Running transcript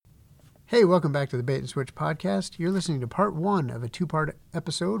Hey, welcome back to the Bait and Switch podcast. You're listening to part one of a two-part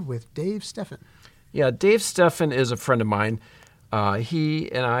episode with Dave Steffen. Yeah, Dave Steffen is a friend of mine. He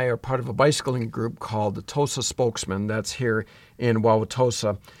and I are part of a bicycling group called the Tosa Spokesman. That's here in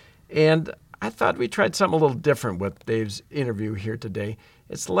Wauwatosa. And I thought we tried something a little different with Dave's interview here today.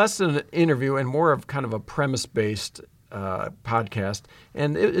 It's less than an interview and more of kind of a premise-based podcast.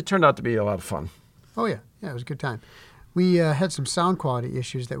 And it turned out to be a lot of fun. Oh, yeah. Yeah, it was a good time. We had some sound quality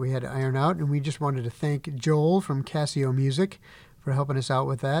issues that we had to iron out, and we just wanted to thank Joel from Casio Music for helping us out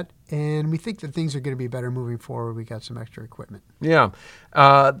with that. And we think that things are going to be better moving forward. We got some extra equipment. Yeah.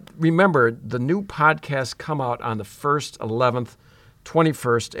 Remember, the new podcasts come out on the 1st, 11th,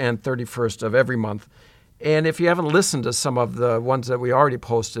 21st, and 31st of every month. And if you haven't listened to some of the ones that we already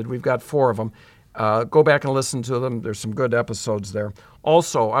posted, we've got 4 of them. Go back and listen to them. There's some good episodes there.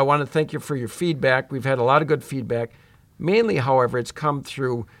 Also, I want to thank you for your feedback. We've had a lot of good feedback. Mainly, however, it's come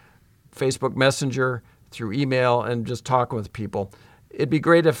through Facebook Messenger, through email, and just talking with people. It'd be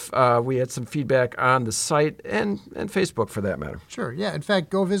great if we had some feedback on the site and Facebook for that matter. Sure, yeah. In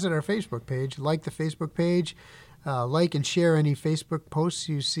fact, go visit our Facebook page, like the Facebook page, like and share any Facebook posts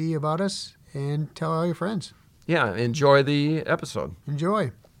you see about us, and tell all your friends. Yeah, enjoy the episode.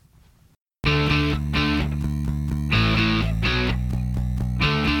 Enjoy.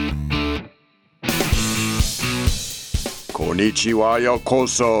 Konnichiwa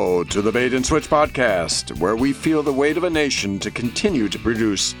yokoso to the Bait and Switch podcast, where we feel the weight of a nation to continue to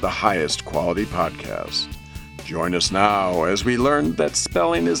produce the highest quality podcast. Join us now as we learn that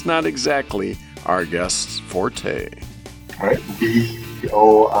spelling is not exactly our guest's forte. All right,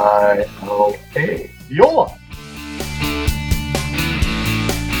 V-O-I-L-A. Viola.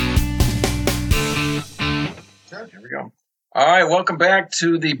 Here we go. All right, welcome back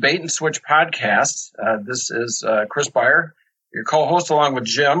to the Bait and Switch podcast. This is Chris Beyer, your co-host, along with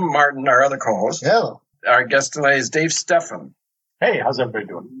Jim Martin, our other co-host. Hello. Our guest tonight is Dave Steffen. Hey, how's everybody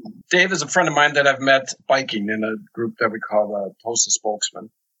doing? Dave is a friend of mine that I've met biking in a group that we call the Tosa Spokesman.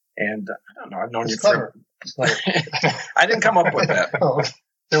 And I don't know, I've known you Clever. I didn't come up with that.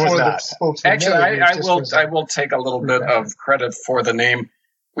 There was not. Actually, I will take a little bit of credit for the name.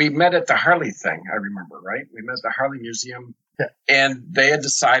 We met at the Harley thing, I remember, right? We met at the Harley Museum. Yeah. And they had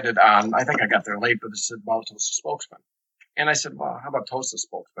decided on, I think I got there late, but they said, well, Tosa Spokesman. And I said, well, how about Tosa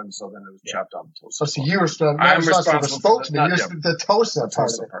Spokesman? So then it was chopped up to Tosa. So you were still I'm responsible responsible for the spokesman. for You're the Tosa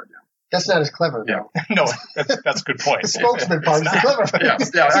part of it. part, yeah. That's not as clever. Yeah. No, that's a good point. The spokesman part is the clever part. Yeah,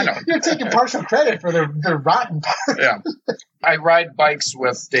 I know. You're taking partial credit for the rotten part. Yeah. I ride bikes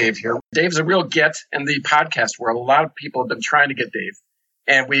with Dave here. Dave's a real get in the podcast world. A lot of people have been trying to get Dave,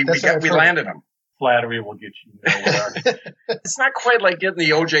 and we landed him. Flattery will get you nowhere. It's not quite like getting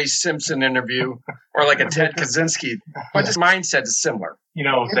the O.J. Simpson interview or like a Ted Kaczynski, but his mindset is similar. You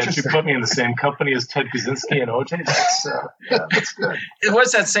know, that you put me in the same company as Ted Kaczynski and OJ, that's good.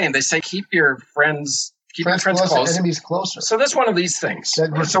 What's that saying? They say keep your friends close. Enemies closer. So that's one of these things. So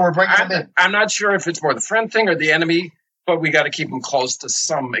we're bringing them in. I'm not sure if it's more the friend thing or the enemy, but we got to keep them close to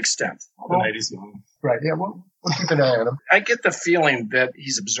some extent. The night is young. Right, yeah, we'll keep an eye on him. I get the feeling that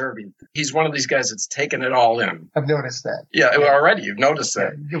he's observing. He's one of these guys that's taking it all in. I've noticed that. Yeah, already you've noticed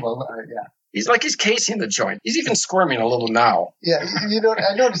that. Yeah, well, yeah. He's like he's casing the joint. He's even squirming a little now. Yeah,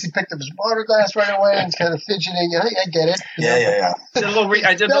 I noticed he picked up his water glass right away and he's kind of fidgeting. I get it. Yeah.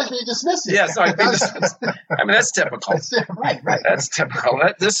 I did. You dismiss it. Yeah, so I mean that's typical. Right. That's typical.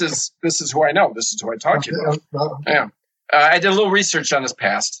 This is who I know. This is who I talk to you about. Okay. Yeah. I did a little research on his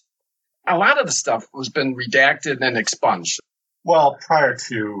past. A lot of the stuff has been redacted and expunged. Well, prior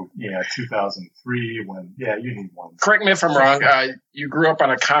to 2003, when you need one. Correct me if I'm wrong. You grew up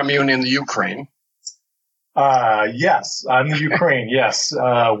on a commune in the Ukraine. Yes, I'm the Ukraine. Yes,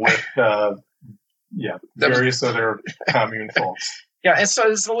 with various other commune folks. Yeah, and so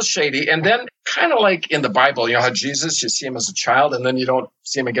it's a little shady. And then kind of like in the Bible, you know how Jesus, you see him as a child, and then you don't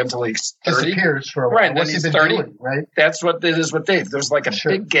see him again until he's 30. Disappears for a while. Right, and then he's 30. Doing, right? That's what it is with Dave. There's like a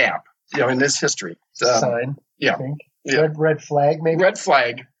big gap, in this history. Sign, yeah. I think. Yeah. Red flag, maybe? Red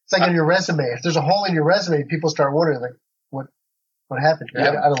flag. It's like in your resume. If there's a hole in your resume, people start wondering, like, what happened?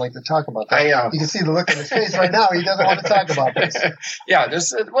 Yeah. I don't like to talk about that. You can see the look on his face right now. He doesn't want to talk about this. Yeah,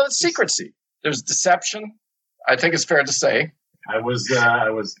 it's secrecy. There's deception. I think it's fair to say. I was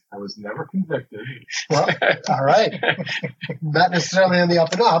never convicted. Well, all right. Not necessarily on the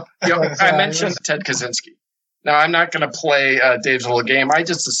up and up. I mentioned Ted Kaczynski. Now, I'm not going to play Dave's little game. I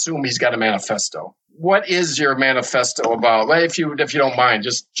just assume he's got a manifesto. What is your manifesto about? Well, if you don't mind,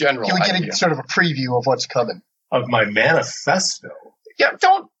 just general. Can we get sort of a preview of what's coming? Of my manifesto? Yeah,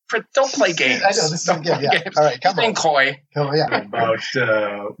 don't Don't play games. I know, this is Don't good. play Yeah. games. All right, come He's being on. coy. Oh, yeah. About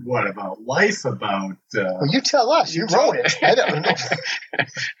what? About life? About Well, you tell us. You wrote it. I don't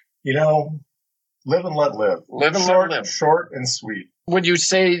know. Live and let live. Live and short, let live. Short and sweet. Would you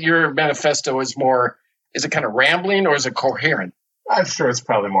say your manifesto is more? Is it kind of rambling or is it coherent? I'm sure it's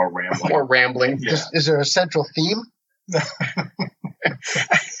probably more rambling. More rambling. Yeah. Is there a central theme?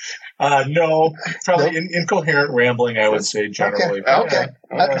 No, probably incoherent rambling, I would say, generally. Okay.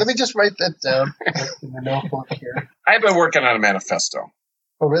 Let me just write that down in the notebook here. I've been working on a manifesto.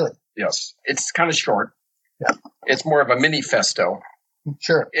 Oh, really? Yes, it's kind of short. Yeah. It's more of a mini-festo.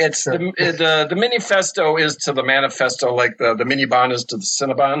 Sure. It's sure. the mini-festo is to the manifesto like the mini-bond is to the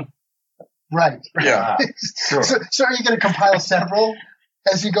Cinnabon. Right. Yeah. Sure. So are you going to compile several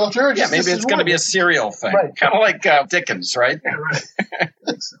as you go through? Or Yeah, just, maybe this it's is going to one? be a serial thing. Right. Kind of like Dickens, right? Yeah, right. I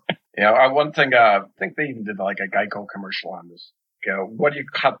think so. One thing, I think they even did like a Geico commercial on this. What do you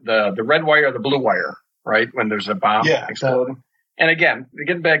cut, the red wire or the blue wire, right? When there's a bomb exploding. And again,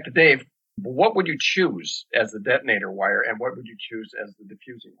 getting back to Dave, what would you choose as the detonator wire and what would you choose as the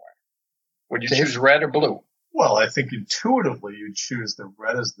diffusing wire? Would you Dave? choose red or blue? Well, I think intuitively you'd choose the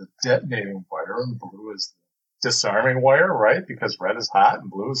red as the detonating wire and blue as the disarming wire, right? Because red is hot and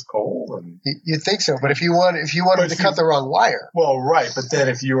blue is cold. And You'd think so, but if you wanted to cut the wrong wire, well, right. But then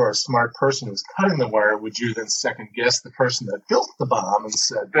if you are a smart person who's cutting the wire, would you then second guess the person that built the bomb and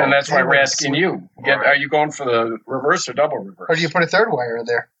said, Then that's why they we're would asking switch- you. Right. Are you going for the reverse or double reverse? or do you put a third wire in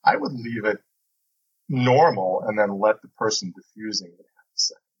there? I would leave it normal and then let the person diffusing it have a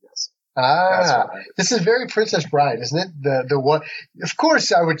second guess. That's Ah, what I- this is very Princess Bride, isn't it? The one. Of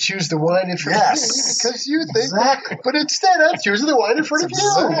course, I would choose the one in front Yes. of you because you think. Exactly. But instead, I'm choosing the one in front of you.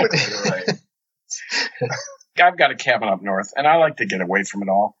 Exactly right. I've got a cabin up north, and I like to get away from it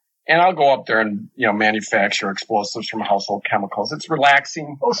all. And I'll go up there and manufacture explosives from household chemicals. It's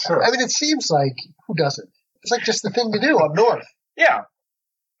relaxing. Oh, sure. I mean, it seems like who doesn't? It's like just the thing to do up north. Yeah.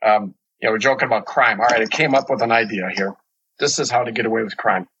 We're joking about crime. All right, I came up with an idea here. This is how to get away with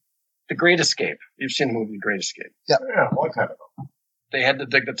crime. The Great Escape. You've seen the movie The Great Escape. Yeah, a long time ago. They had to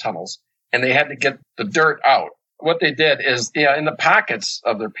dig the tunnels, and they had to get the dirt out. What they did is, in the pockets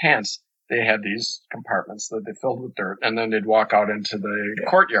of their pants, they had these compartments that they filled with dirt, and then they'd walk out into the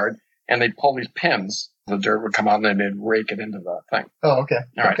courtyard, and they'd pull these pins. The dirt would come out, and then they'd rake it into the thing. Oh, okay.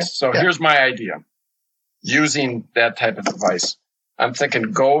 All right, Okay. so Yeah. here's my idea. Using that type of device, I'm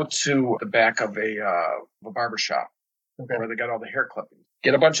thinking go to the back of a barber shop Okay. where they got all the hair clippings.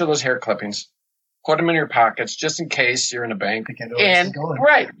 Get a bunch of those hair clippings, put them in your pockets just in case you're in a bank. I think I know where this is And going.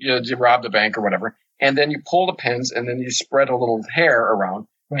 right, you rob the bank or whatever, and then you pull the pins, and then you spread a little hair around,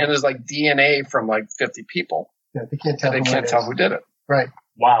 Right. and there's like DNA from like 50 people, Yeah, they can't tell. and they who can't it tell is. who did it. Right.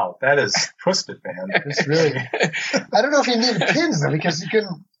 Wow, that is twisted, man. It's really. I don't know if you need pins though, because you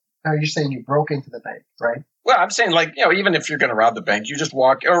couldn't. Are you saying you broke into the bank, right? Well, I'm saying like even if you're going to rob the bank, you just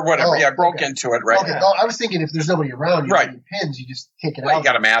walk or whatever. Oh, broke okay. into it, right? Okay. Oh, I was thinking if there's nobody around, you Right. don't need pins. You just take it Well, out. you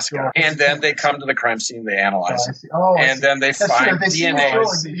got a mask Sure. on, and then they come to the crime scene, they Oh, analyze I it, see. Oh, I and see. then they That's find true. They see DNA. it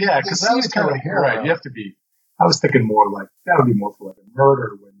throwing- Yeah, they because see that was it kind of throwing hair right. around. You have to be. I was thinking more like that would be more for like a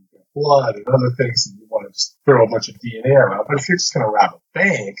murder when you got blood and other things, and you want to just throw a bunch of DNA around. But if you're just going to rob a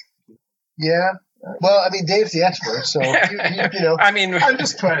bank, Yeah. Well, I mean, Dave's the expert, so you know. I mean, I'm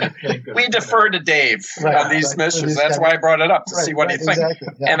just trying to think. Of, we defer to Dave Right, on these right. missions. These That's kind why of- I brought it up to see what right, he thinks. exactly.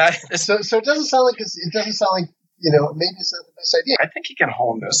 Yeah. And So it doesn't sound like maybe it's not the best idea. I think he can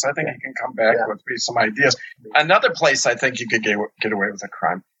hone this. I think he can come back Yeah. with some ideas. Another place I think you could get away with a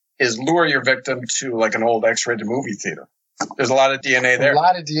crime is lure your victim to like an old X-rated movie theater. There's a lot of DNA there. A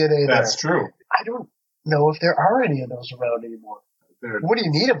lot of DNA there. that's true. I don't know if there are any of those around anymore. What do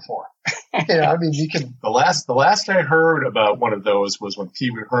you need them for? I mean, you can. The last I heard about one of those was when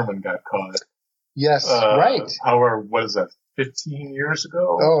Pee Wee Herman got caught. Yes, right. However, what is that? 15 years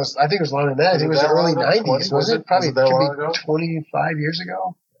ago. Oh, I think it was longer than that. I think it was the that early long ago? 90s, 20? was it? Probably Was it that long could be ago? 25 years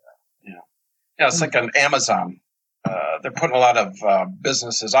ago. Yeah, it's like on Amazon. They're putting a lot of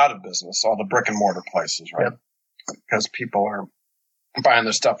businesses out of business, all the brick and mortar places, right? Because people are buying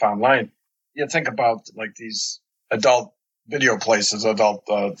their stuff online. You think about like these adult video places, adult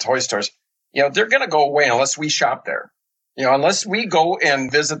toy stores. They're going to go away unless we shop there. Unless we go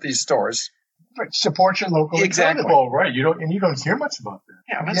and visit these stores. Support your local. Exactly. Well, right. You don't hear much about that.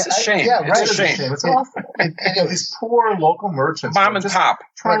 Yeah, that's Yeah, a shame. yeah, right. It's a shame. It's awful. These poor local merchants, Mom and just pop.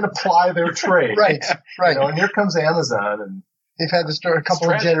 trying to ply their trade. Right, right. And here comes Amazon, and They've had the store a couple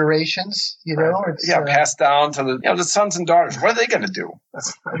of tragic. generations. It's Passed down to the sons and daughters. What are they going to do?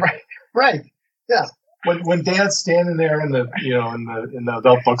 that's right. right. Yeah. when Dad's standing there in the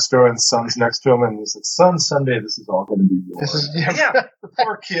adult bookstore and Son's next to him, and he says, "Son, someday this is all going to be yours." The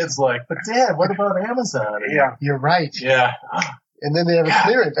poor kid's like, "But Dad, what about Amazon?" And, You're right. Yeah. And then they have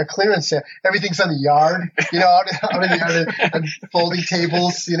a clearance sale. Everything's on the yard, out in the yard, and folding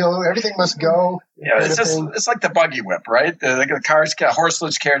tables, everything must go. Yeah, it's like the buggy whip, right? The cars,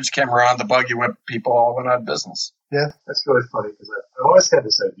 horseless carriage came around, the buggy whip people all went out of business. Yeah, that's really funny because I always had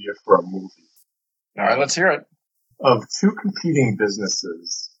this idea for a movie. All right, let's hear it. Of two competing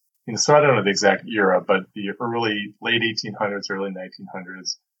businesses, so I don't know the exact era, but the late 1800s, early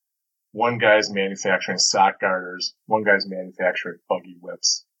 1900s. One guy's manufacturing sock garters, one guy's manufacturing buggy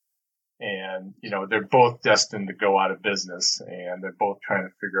whips. And, they're both destined to go out of business, and they're both trying to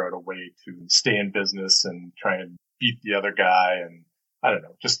figure out a way to stay in business and try and beat the other guy. And I don't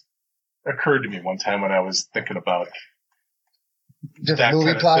know, just occurred to me one time when I was thinking about that movie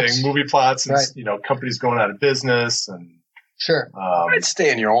kind of plots. thing, movie plots and, Right. Companies going out of business and. Sure. I'd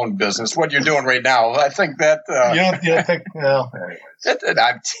stay in your own business. What you're doing right now, I think that. You don't think? Well, anyways.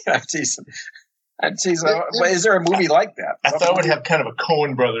 I'm teasing. Is there a movie like that? I thought it would have kind of a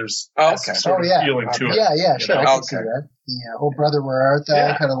Coen Brothers sort of feeling to it. Yeah, sure. I can see that. Yeah, Oh Brother, Where Art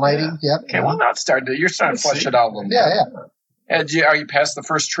Thou kind of lighting. Yeah. Yep. Okay, well, now you're starting to flesh it out a little bit. Yeah. Are you past the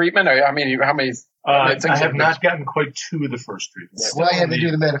first treatment? Or, how many things I have not gotten quite to the first treatment. Well, I had to do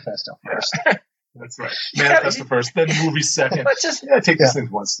the manifesto first. That's right. Manifesto first, then movie second. Take these things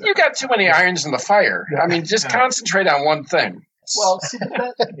one step. You got too many irons in the fire. I mean, just concentrate on one thing. Well, see,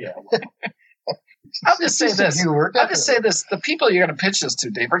 I'll just say this. The people you're going to pitch this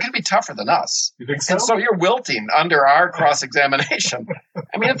to, Dave, are going to be tougher than us. You think so? And so you're wilting under our cross-examination.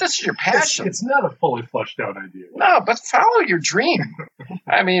 I mean, if this is your passion. It's not a fully fleshed out idea. No, but follow your dream.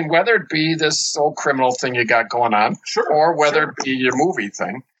 I mean, whether it be this old criminal thing you got going on, or whether it be your movie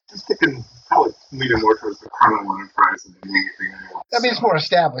thing. Just thinking, probably leaning more towards the criminal enterprise than the movie thing. I mean, it's more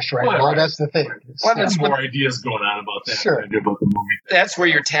established right now. That's the thing. There's more ideas going on about that than I do about the movie thing. That's where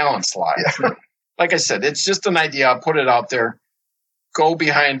your talents lie. Like I said, it's just an idea. I'll put it out there. Go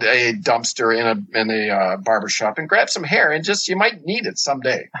behind a dumpster in a barbershop and grab some hair, and you might need it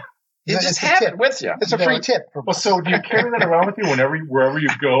someday. You just have it with you. It's a free tip. Well, so do you carry that around with you wherever you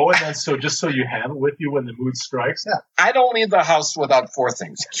go, and then just so you have it with you when the mood strikes? Yeah. I don't leave the house without four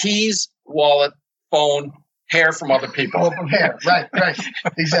things: keys, wallet, phone, hair from other people. Well, from hair, right,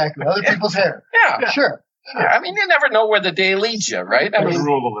 exactly. Other people's hair. Yeah, sure. Yeah, I mean, you never know where the day leads you, right? I mean,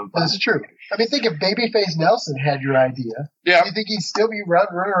 that's true. I mean, think if Babyface Nelson had your idea. Yeah. Do you think he'd still be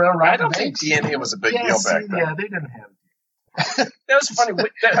running around? I don't think DNA was a big deal back then. Yeah, they didn't have. That was funny.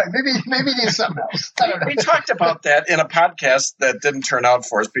 Maybe need something else. We talked about that in a podcast that didn't turn out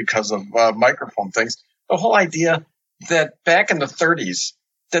for us because of microphone things. The whole idea that back in the 30s,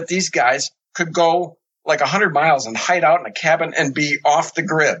 that these guys could go like 100 miles and hide out in a cabin and be off the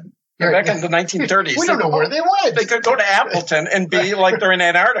grid. Back in the 1930s. We don't know where they went. They could go to Appleton and be like they're in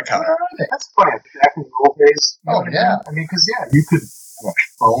Antarctica. That's funny. Back in the old days. Oh, yeah. I mean, because, you could have a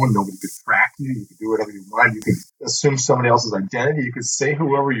phone. Nobody could track you. You could do whatever you want. You could assume somebody else's identity. You could say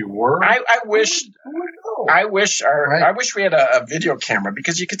whoever you were. I wish we had a video camera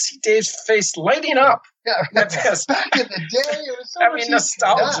because you could see Dave's face lighting up. Yeah, back in the day, it was so much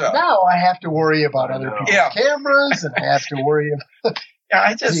nostalgia. Now I have to worry about other people's cameras, and I have to worry about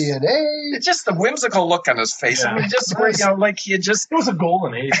DNA. It's just the whimsical look on his face. Yeah. I mean, like he had just. It was a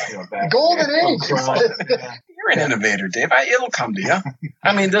golden age, back. Golden age. You're an innovator, Dave. It'll come to you.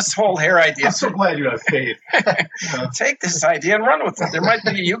 I mean, this whole hair idea. I'm so glad you have faith. Take this idea and run with it. There might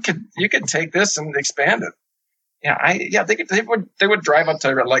be you could take this and expand it. They would drive up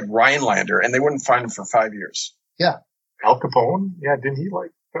to like Rhinelander and they wouldn't find him for 5 years. Yeah. Al Capone, didn't he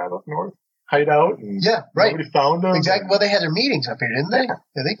drive up north, hide out, and nobody found him? Exactly. Well, they had their meetings up here, didn't they?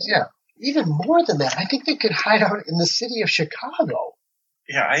 I think, Even more than that, I think they could hide out in the city of Chicago.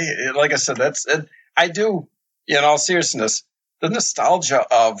 Yeah, like I said, that's it. I do. In all seriousness, the nostalgia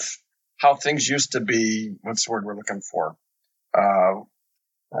of how things used to be. What's the word we're looking for?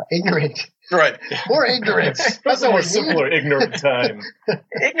 Ignorant. Right. More ignorance. That's a more simpler, ignorant time.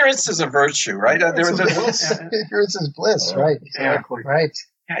 Ignorance is a virtue, right? Ignorance is bliss, right? Exactly. Right.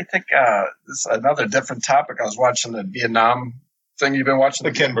 I think this is another different topic. I was watching the Vietnam thing. You've been watching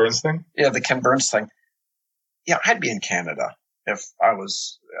the Ken Burns thing? Yeah, the Ken Burns thing. Yeah, I'd be in Canada if I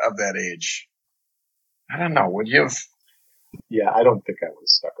was of that age. I don't know. Would you have? Yeah, I don't think I would have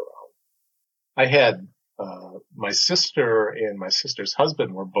stuck around. I had my sister and my sister's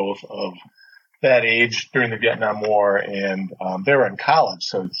husband were both of that age during the Vietnam War, and they were in college,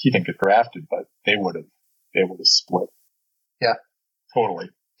 so he didn't get drafted, but they would have split. Yeah, totally.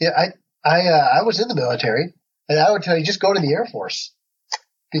 Yeah, I was in the military, and I would tell you just go to the Air Force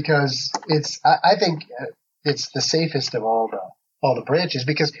because I think it's the safest of all the branches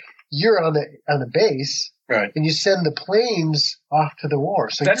because you're on the base, Right. and you send the planes off to the war.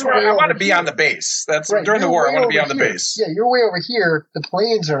 So that's where I want to be on the base. That's right, during the war. I want to be on the here. base. Yeah, you're way over here. The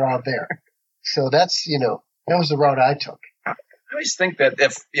planes are out there. So that's that was the route I took. I always think that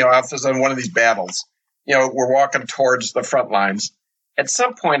if I was on one of these battles, we're walking towards the front lines. At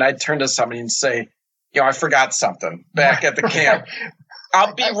some point, I'd turn to somebody and say, I forgot something back at the camp.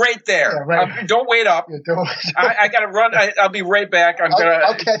 I'll be right there. Yeah, right. Don't wait up. Yeah, I got to run. I'll be right back.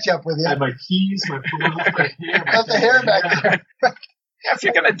 I'll catch up with you. I had my keys, my phone, my hair. Got the hair back there. Yeah, if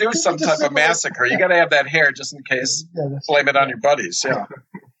you're going to do some type of massacre, you got to have that hair just in case. Yeah, Blame it on your buddies. Yeah.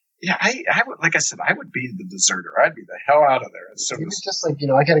 Yeah, I would, like I said, I would be the deserter. I'd be the hell out of there as soon as. Just like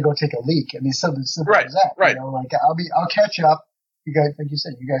I got to go take a leak. I mean, something simple Right, as that. right. I'll catch up. You guys, like you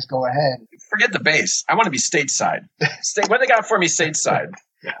said, you guys go ahead. Forget the base. I want to be stateside. What they got for me stateside?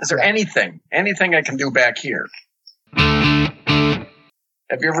 Is there anything I can do back here?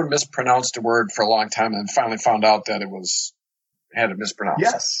 Have you ever mispronounced a word for a long time and finally found out that had it mispronounced?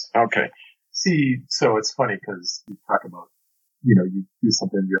 Yes. Okay. See, so it's funny because you talk about, you do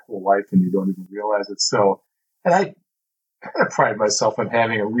something your whole life and you don't even realize it. So, and I kind of pride myself on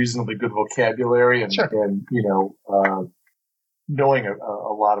having a reasonably good vocabulary and, Sure. and knowing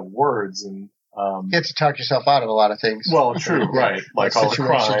a lot of words and, You have to talk yourself out of a lot of things. well, true, right. Like all the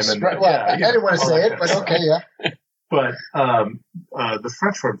crime Situations. and, Right, well, I didn't want to say it, all that but kind of okay, stuff. yeah. But, the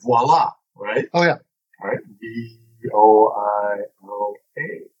French word voila, right? Oh, yeah. Right? V-O-I-L-A.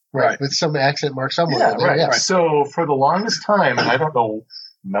 Right. With some accent mark somewhere. Yeah, in there, right. Yeah. So for the longest time, and I don't know,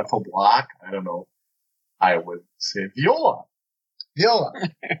 mental block, I don't know, I would say viola. Viola.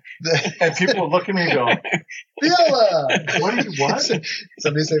 And people would look at me and go, Viola. what?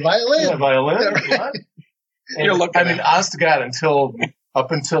 Somebody say violin. Yeah, violin? Yeah, right. What? You're looking I mean, at- honest to God,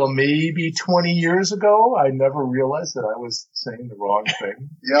 up until maybe 20 years ago, I never realized that I was saying the wrong thing.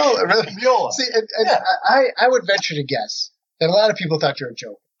 Viola. Really. Viola. See, and Yeah. I would venture to guess that a lot of people thought you were a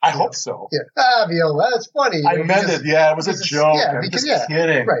joke. I hope so. Yeah. Viola. That's funny. I meant it. Yeah, it was a because joke. yeah, I'm because, just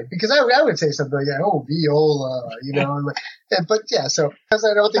kidding. Right, because I would say something like, oh, viola, but yeah, so, because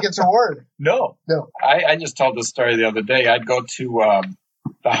I don't think it's a word. No. I just told this story the other day. I'd go to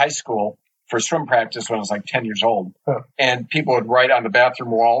the high school for swim practice when I was like 10 years old. Huh. And people would write on the bathroom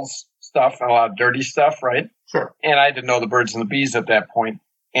walls stuff, and a lot of dirty stuff, right? Sure. And I didn't know the birds and the bees at that point.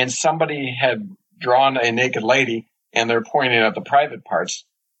 And somebody had drawn a naked lady, and they're pointing at the private parts.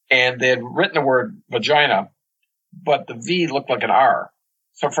 And they had written the word vagina, but the V looked like an R.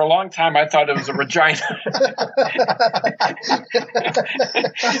 So for a long time, I thought it was a Regina.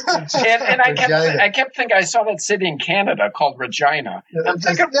 and I kept thinking, I saw that city in Canada called Regina. I'm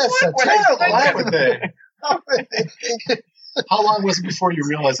thinking, That's what? Why would they? How long was it before you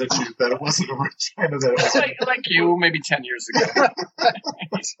realized that it wasn't a Regina? That it was like you, maybe 10 years ago.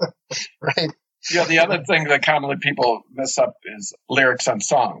 Right. The other thing that commonly people mess up is lyrics on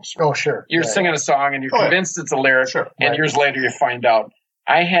songs. Oh, sure. You're Right. singing a song and you're convinced it's a lyric, Sure. and Right. years later you find out.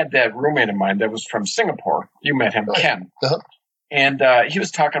 I had that roommate of mine that was from Singapore. You met him, Ken. Uh-huh. And he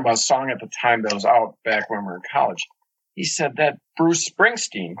was talking about a song at the time that was out back when we were in college. He said that Bruce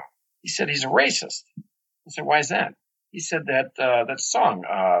Springsteen, he said he's a racist. I said, why is that? He said that song,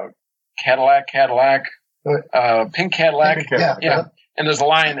 Cadillac, Pink Cadillac. Pink Cadillac. Yeah. And there's a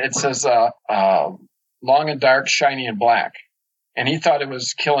line, it says, long and dark, shiny and black. And he thought it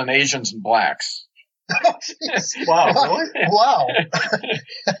was killing Asians and blacks. Wow, really? Wow.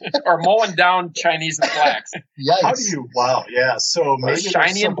 Or mowing down Chinese and blacks. Yikes. How do you? Wow, yeah. So maybe there's Shiny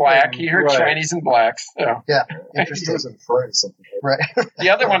and something- black. He heard right. Chinese and blacks. Yeah. Yeah. He Interesting. was inferring something. Right. The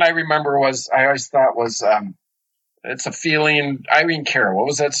other one I remember I always thought was, it's a feeling. Irene Cara. What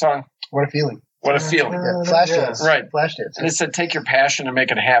was that song? What a feeling. What a feeling. Yeah. Flashdance. Right. Flashdance. And it said, take your passion and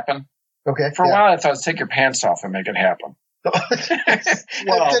make it happen. Okay. For a yeah. while, I thought, take your pants off and make it happen. Well,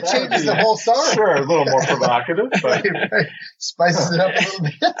 that changes the whole song. Sure, a little more provocative, but Right. Spices it up a little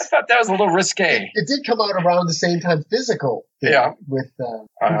bit. I thought that was a little risque. It did come out around the same time. Physical. Yeah. With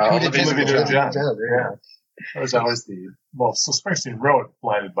Olivia Olivia Newton-John. Newton-John. Yeah. That was always so Springsteen wrote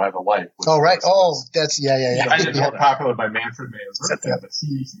 "Blinded by the Light." which Oh right. was- Oh, that's yeah. was more popular by Manfred Mann's written that, but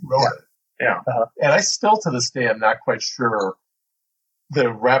he wrote it. Yeah. And I still to this day am not quite sure.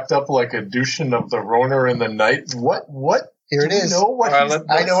 The wrapped up like a douchen of the Roner in the night. What? Here it Do you is. know what?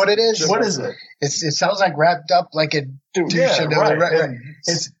 I know what it is. What is it? It sounds like wrapped up like a douche. Yeah, you know, right. right. And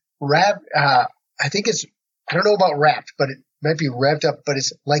It's wrapped. I think it's. I don't know about wrapped, but might be revved up, but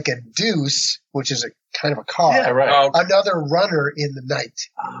it's like a deuce, which is a kind of a car. Yeah, right. Oh, Another runner in the night.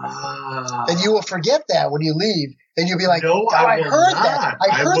 And you will forget that when you leave, and you'll be like, No, "Oh, I I will heard not. that.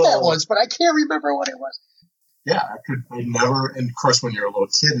 I heard that will. once, but I can't remember what it was." Yeah, I never, and of course when you're a little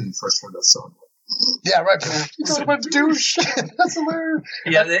kid and first heard that song. Yeah, right. You know, what douche. That's hilarious.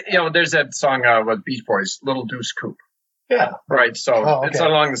 yeah, there's that song with Beach Boys, Little Deuce Coupe. Yeah. Right, so Oh, it's okay.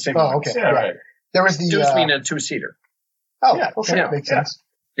 along the same Oh, lines. okay. Yeah, right. There was the Deuce meaning a two-seater. Oh, Yeah, okay, yeah, makes yeah. sense.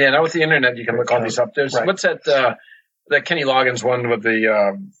 Yeah, now with the internet, you can look all these up. There's Right. what's that Kenny Loggins one with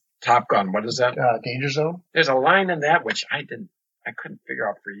the Top Gun? What is that? Danger Zone. There's a line in that which I couldn't figure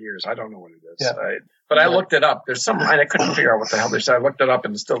out for years. I don't know what it is. Yeah. But I looked it up. There's some line I couldn't figure out what the hell they said. I looked it up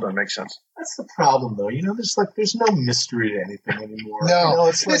and it still doesn't make sense. That's the problem, though. There's no mystery to anything anymore. No,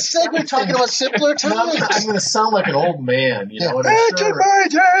 it's like this segment talking about simpler No, I'm times. going to sound like an old man, Yeah. And I'm sure, I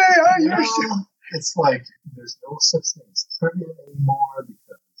you know, it's like there's no such thing as trivia anymore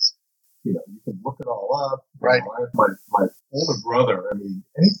because you can look it all up. Right. My older brother. I mean,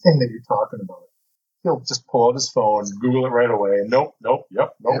 anything that you're talking about, he'll just pull out his phone, Google it right away. Nope.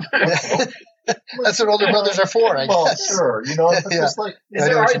 That's what older brothers are for, I Well, guess. sure. It's Yeah. just like Is I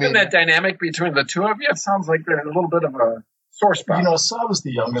know there what you always been mean. that dynamic between the two of you? It sounds like they're a little bit of a sore spot. so I was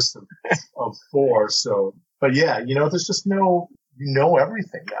the youngest of four. So, but yeah, there's just no,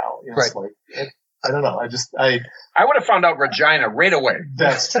 everything now. It's Right. like I don't know. I would have found out Regina right away.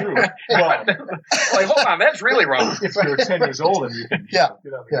 That's true. Well, Like, hold on, that's really wrong. if you're 10 years old and you can Yeah.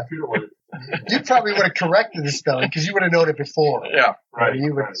 get on the Yeah. computer with it. You probably would have corrected the spelling because you would have known it before. Yeah, Right.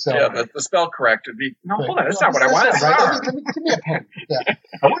 You would, right. so, yeah. The spell correct would be no. Right. Hold on, that's not what I That's wanted. not right. Sorry. Give me a pen. Yeah.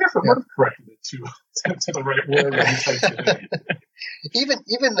 I wonder if it would have corrected it to the right word when you typed it in.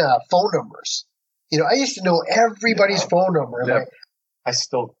 Even phone numbers. I used to know everybody's phone number. Yeah. I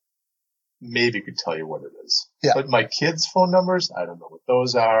still maybe could tell you what it is. Yeah. But my kids' phone numbers, I don't know what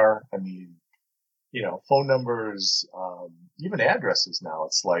those are. I mean, phone numbers, even addresses now.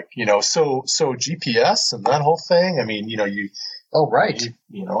 It's like, so GPS and that whole thing. I mean, you Oh, right.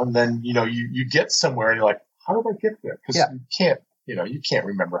 and then, you get somewhere and you're like, how did I get there? Because Yeah. you can't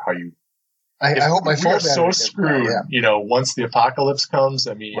remember how you. I hope my we phone are so battery does screwed, that. Yeah. once the apocalypse comes,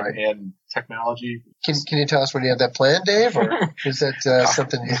 I mean, Right. and technology. Can you tell us when you have that plan, Dave? Or is that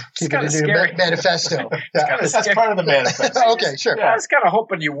something you keep it kinda in your scary. manifesto? Yeah. kinda That's part of the manifesto. Okay, sure. I was kind of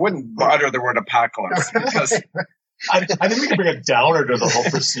hoping you wouldn't utter the word apocalypse because I think we can bring a downer to the whole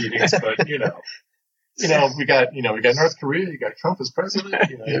proceedings, but we got North Korea, you got Trump as president.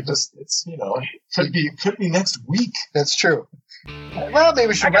 It could be next week. That's true. Well, maybe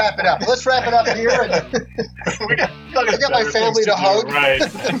we should wrap it up. Let's wrap it up here. I got my family to hug. Right.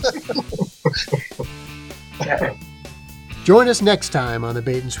 Join us next time on the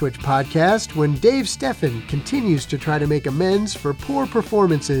Bait and Switch podcast when Dave Steffen continues to try to make amends for poor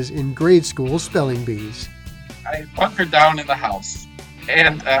performances in grade school spelling bees. I bunkered down in the house,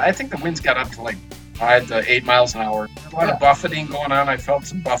 and I think the winds got up to like 5 to 8 miles an hour. There's a lot of buffeting going on. I felt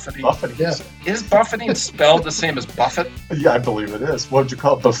some buffeting. Buffeting. Yeah. Is buffeting spelled the same as buffet? Yeah, I believe it is. What would you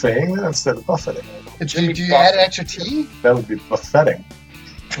call it? Buffeting then instead of buffeting? Do you add extra T? That would be buffeting,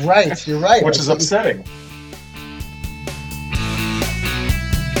 Right, you're right. which is upsetting.